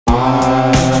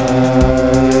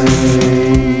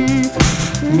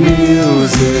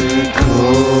musical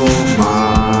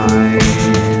mind.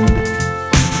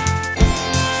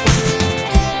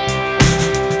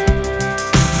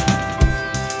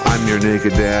 I'm your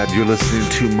naked dad. You're listening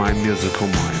to My Musical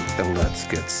Mind, and let's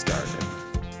get started.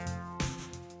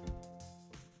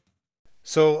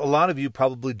 So, a lot of you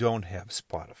probably don't have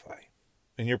Spotify,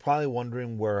 and you're probably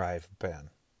wondering where I've been.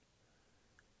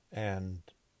 And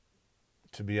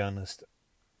to be honest,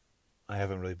 I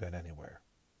haven't really been anywhere.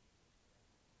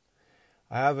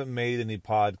 I haven't made any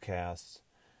podcasts,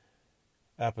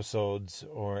 episodes,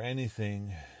 or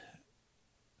anything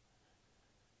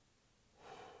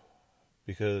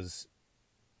because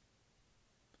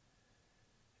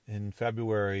in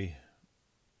February,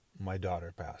 my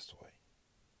daughter passed away.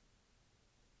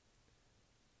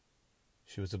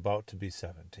 She was about to be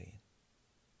 17.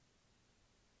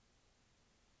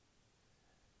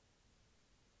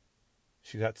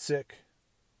 She got sick,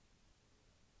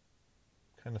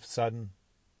 kind of sudden,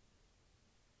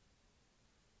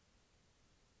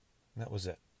 and that was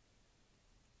it.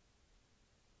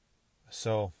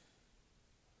 So,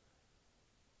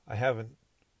 I haven't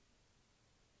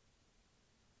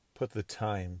put the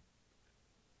time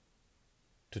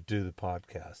to do the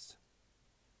podcast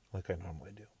like I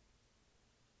normally do.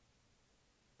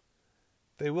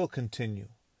 They will continue,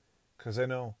 because I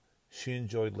know she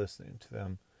enjoyed listening to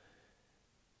them.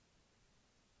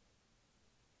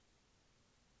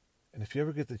 And if you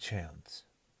ever get the chance,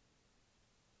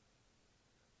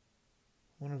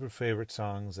 one of her favorite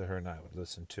songs that her and I would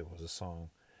listen to was a song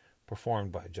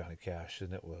performed by Johnny Cash,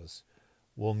 and it was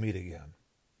 "We'll Meet Again."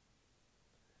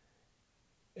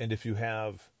 And if you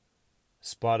have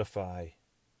Spotify,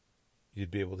 you'd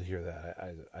be able to hear that.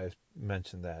 I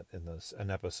mentioned that in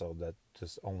an episode that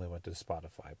just only went to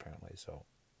Spotify, apparently. So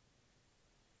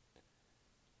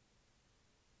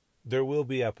there will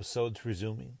be episodes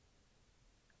resuming.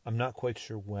 I'm not quite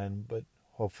sure when, but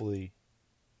hopefully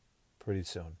pretty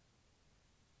soon.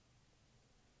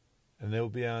 And they will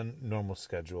be on normal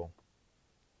schedule.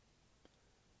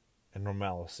 And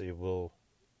normalcy will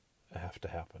have to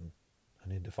happen. I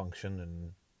need to function,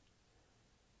 and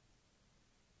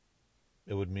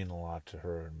it would mean a lot to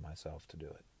her and myself to do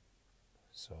it.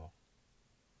 So,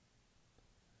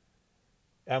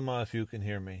 Emma, if you can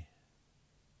hear me,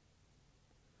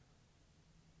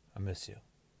 I miss you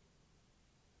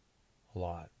a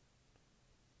lot.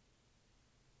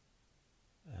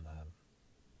 And I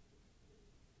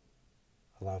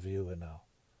love you, and I'll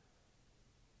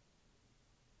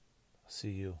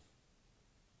see you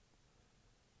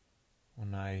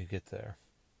when I get there.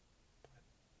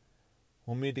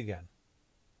 We'll meet again.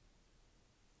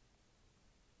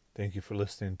 Thank you for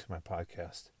listening to my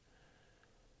podcast.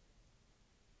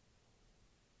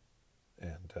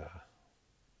 And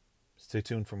stay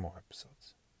tuned for more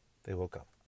episodes. They will come.